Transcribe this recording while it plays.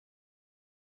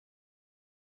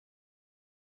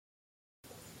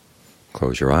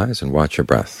Close your eyes and watch your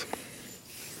breath.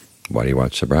 Why do you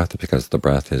watch the breath? Because the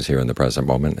breath is here in the present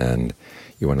moment, and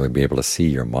you want to be able to see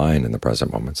your mind in the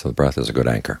present moment, so the breath is a good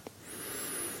anchor.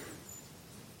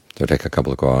 So take a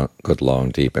couple of good long,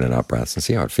 deep in and out breaths and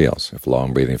see how it feels. If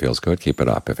long breathing feels good, keep it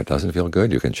up. If it doesn't feel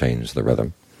good, you can change the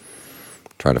rhythm.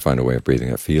 Try to find a way of breathing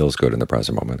that feels good in the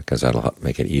present moment, because that'll help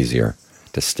make it easier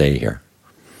to stay here.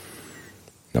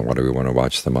 Now, why do we want to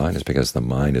watch the mind? Is because the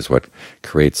mind is what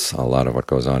creates a lot of what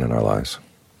goes on in our lives.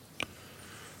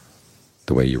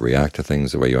 The way you react to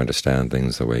things, the way you understand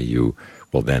things, the way you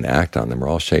will then act on them are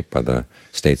all shaped by the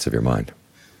states of your mind.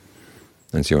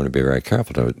 And so you want to be very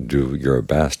careful to do your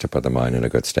best to put the mind in a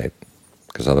good state,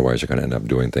 because otherwise you're going to end up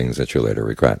doing things that you later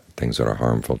regret, things that are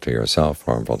harmful to yourself,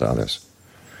 harmful to others.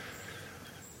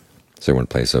 So we're in a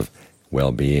place of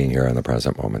well-being here in the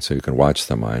present moment, so you can watch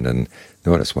the mind and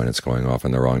notice when it's going off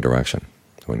in the wrong direction.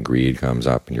 When greed comes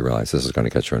up and you realize this is going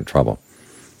to get you in trouble,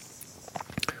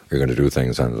 you're going to do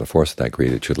things under the force of that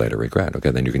greed that you'd later regret. Okay,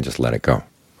 then you can just let it go.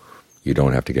 You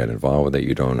don't have to get involved with it.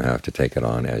 You don't have to take it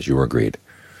on as your greed.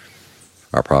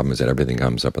 Our problem is that everything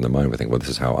comes up in the mind. We think, well, this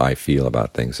is how I feel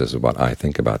about things. This is what I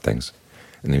think about things.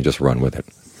 And then you just run with it.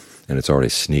 And it's already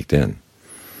sneaked in.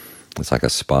 It's like a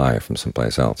spy from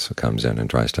someplace else who comes in and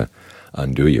tries to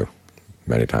undo you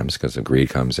many times, because if greed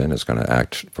comes in, it's going to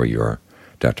act for your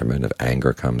detriment. If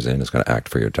anger comes in, it's going to act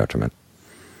for your detriment.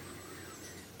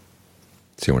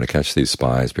 So you want to catch these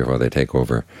spies before they take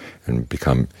over and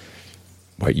become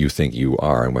what you think you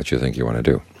are and what you think you want to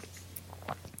do.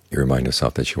 You remind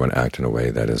yourself that you want to act in a way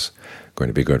that is going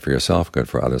to be good for yourself, good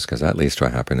for others, because that leads to a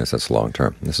happiness that's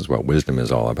long-term. This is what wisdom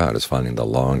is all about, is finding the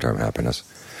long-term happiness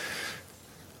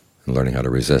and learning how to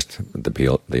resist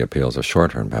the appeals of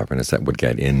short-term happiness that would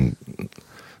get in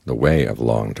the way of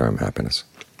long-term happiness.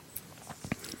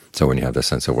 So when you have this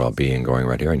sense of well-being going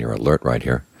right here and you're alert right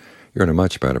here, you're in a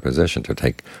much better position to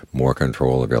take more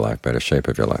control of your life, better shape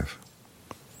of your life.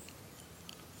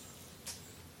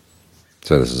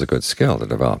 So this is a good skill to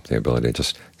develop, the ability to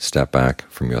just step back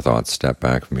from your thoughts, step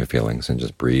back from your feelings, and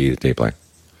just breathe deeply.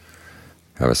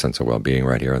 Have a sense of well-being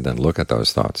right here, and then look at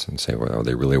those thoughts and say, well, are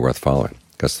they really worth following?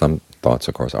 Because some thoughts,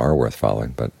 of course, are worth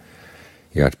following, but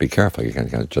you have to be careful. You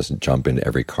can't just jump into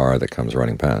every car that comes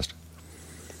running past.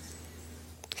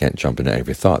 You can't jump into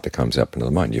every thought that comes up into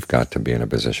the mind. You've got to be in a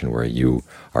position where you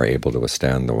are able to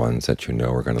withstand the ones that you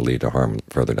know are going to lead to harm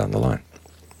further down the line,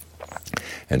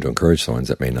 and to encourage the ones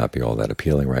that may not be all that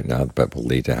appealing right now, but will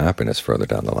lead to happiness further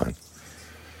down the line.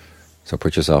 So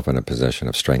put yourself in a position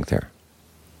of strength here.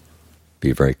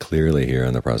 Be very clearly here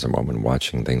in the present moment,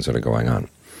 watching things that are going on.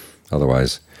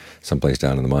 Otherwise, someplace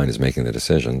down in the mind is making the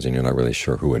decisions, and you're not really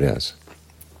sure who it is.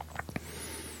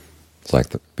 It's like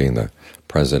being the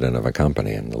president of a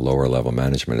company, and the lower-level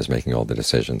management is making all the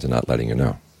decisions and not letting you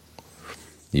know.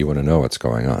 You want to know what's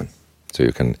going on, so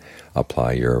you can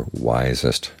apply your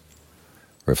wisest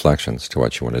reflections to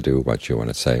what you want to do, what you want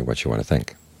to say, what you want to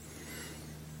think.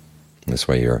 This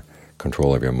way your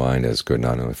control of your mind is good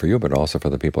not only for you, but also for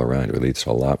the people around you. It leads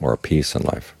to a lot more peace in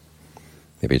life.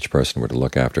 If each person were to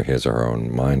look after his or her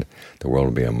own mind, the world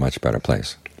would be a much better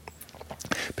place.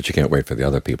 But you can't wait for the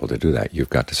other people to do that. You've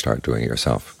got to start doing it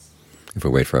yourself. If we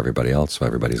wait for everybody else, well,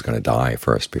 everybody's going to die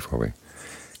first before we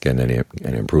get any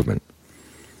improvement.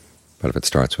 But if it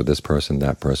starts with this person,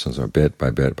 that person, so bit by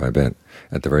bit by bit,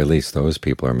 at the very least, those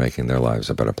people are making their lives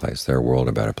a better place, their world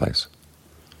a better place.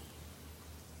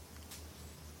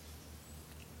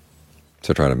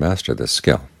 So try to master this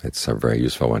skill. It's a very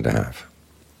useful one to have.